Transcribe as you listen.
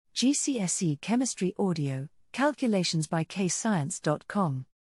GCSE Chemistry Audio, calculations by kscience.com.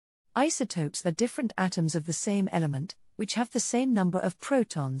 Isotopes are different atoms of the same element, which have the same number of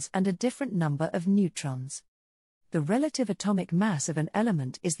protons and a different number of neutrons. The relative atomic mass of an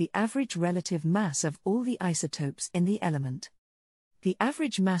element is the average relative mass of all the isotopes in the element. The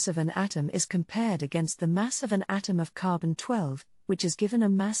average mass of an atom is compared against the mass of an atom of carbon-12, which is given a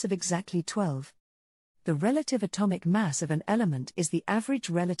mass of exactly 12. The relative atomic mass of an element is the average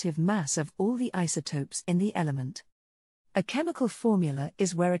relative mass of all the isotopes in the element. A chemical formula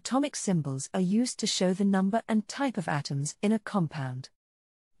is where atomic symbols are used to show the number and type of atoms in a compound.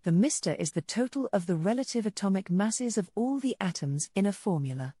 The Mr is the total of the relative atomic masses of all the atoms in a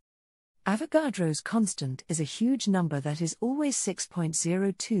formula. Avogadro's constant is a huge number that is always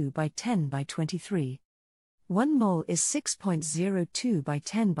 6.02 by 10 by 23. 1 mole is 6.02 by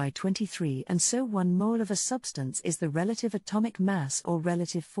 10 by 23, and so 1 mole of a substance is the relative atomic mass or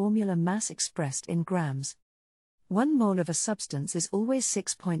relative formula mass expressed in grams. 1 mole of a substance is always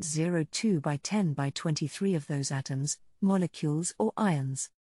 6.02 by 10 by 23 of those atoms, molecules or ions.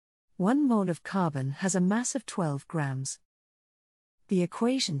 1 mole of carbon has a mass of 12 grams. The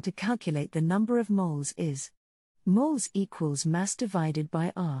equation to calculate the number of moles is moles equals mass divided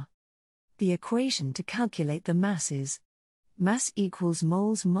by R. The equation to calculate the mass is mass equals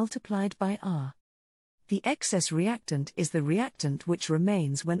moles multiplied by R. The excess reactant is the reactant which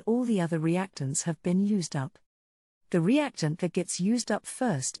remains when all the other reactants have been used up. The reactant that gets used up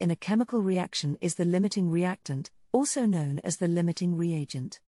first in a chemical reaction is the limiting reactant, also known as the limiting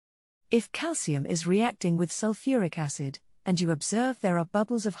reagent. If calcium is reacting with sulfuric acid, and you observe there are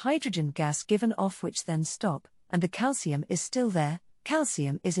bubbles of hydrogen gas given off which then stop, and the calcium is still there,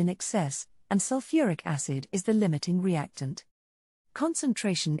 calcium is in excess, and sulfuric acid is the limiting reactant.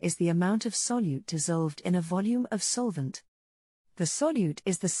 Concentration is the amount of solute dissolved in a volume of solvent. The solute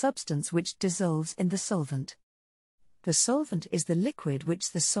is the substance which dissolves in the solvent. The solvent is the liquid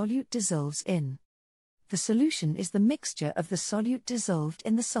which the solute dissolves in. The solution is the mixture of the solute dissolved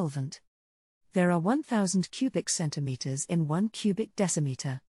in the solvent. There are 1000 cubic centimeters in 1 cubic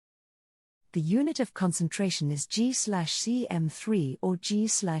decimeter. The unit of concentration is G/cm3 or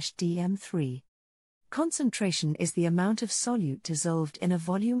G/dm3. Concentration is the amount of solute dissolved in a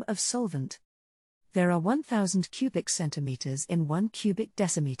volume of solvent. There are 1000 cubic centimeters in 1 cubic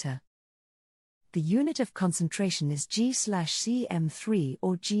decimeter. The unit of concentration is G/cm3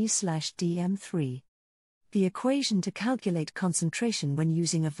 or G/dm3. The equation to calculate concentration when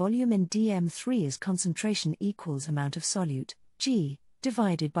using a volume in dm3 is concentration equals amount of solute, G,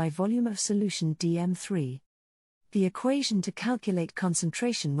 divided by volume of solution dm3. The equation to calculate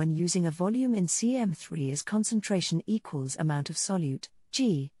concentration when using a volume in cm3 is concentration equals amount of solute,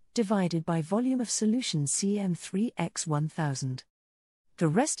 G, divided by volume of solution cm3 x 1000. The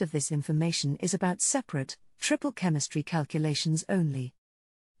rest of this information is about separate, triple chemistry calculations only.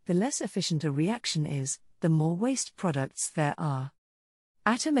 The less efficient a reaction is, the more waste products there are.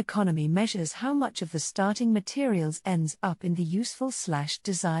 Atom economy measures how much of the starting materials ends up in the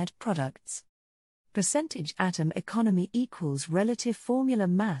useful/desired products. Percentage atom economy equals relative formula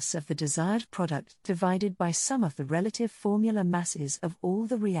mass of the desired product divided by sum of the relative formula masses of all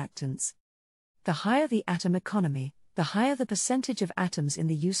the reactants. The higher the atom economy, the higher the percentage of atoms in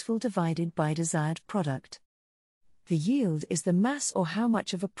the useful divided by desired product. The yield is the mass or how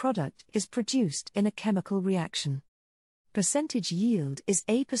much of a product is produced in a chemical reaction. Percentage yield is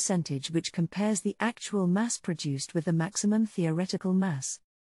a percentage which compares the actual mass produced with the maximum theoretical mass.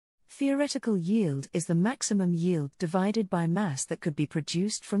 Theoretical yield is the maximum yield divided by mass that could be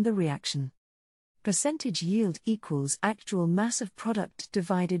produced from the reaction. Percentage yield equals actual mass of product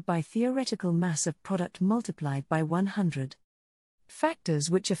divided by theoretical mass of product multiplied by 100. Factors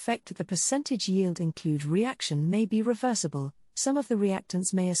which affect the percentage yield include reaction may be reversible, some of the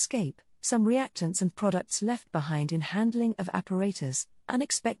reactants may escape, some reactants and products left behind in handling of apparatus,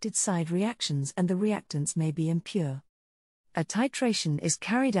 unexpected side reactions, and the reactants may be impure. A titration is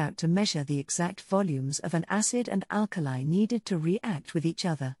carried out to measure the exact volumes of an acid and alkali needed to react with each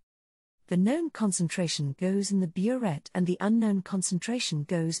other. The known concentration goes in the burette and the unknown concentration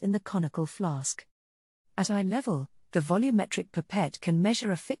goes in the conical flask. At eye level, the volumetric pipette can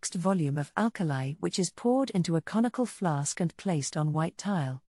measure a fixed volume of alkali which is poured into a conical flask and placed on white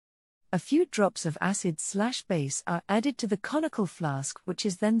tile. A few drops of acid/base are added to the conical flask which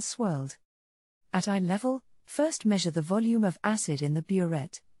is then swirled. At eye level, first measure the volume of acid in the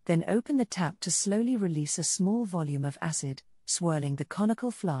burette, then open the tap to slowly release a small volume of acid, swirling the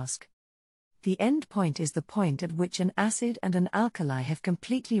conical flask. The end point is the point at which an acid and an alkali have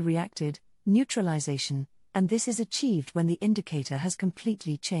completely reacted, neutralization, and this is achieved when the indicator has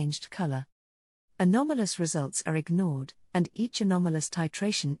completely changed color. Anomalous results are ignored, and each anomalous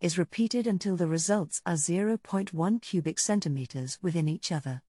titration is repeated until the results are 0.1 cubic centimeters within each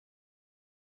other.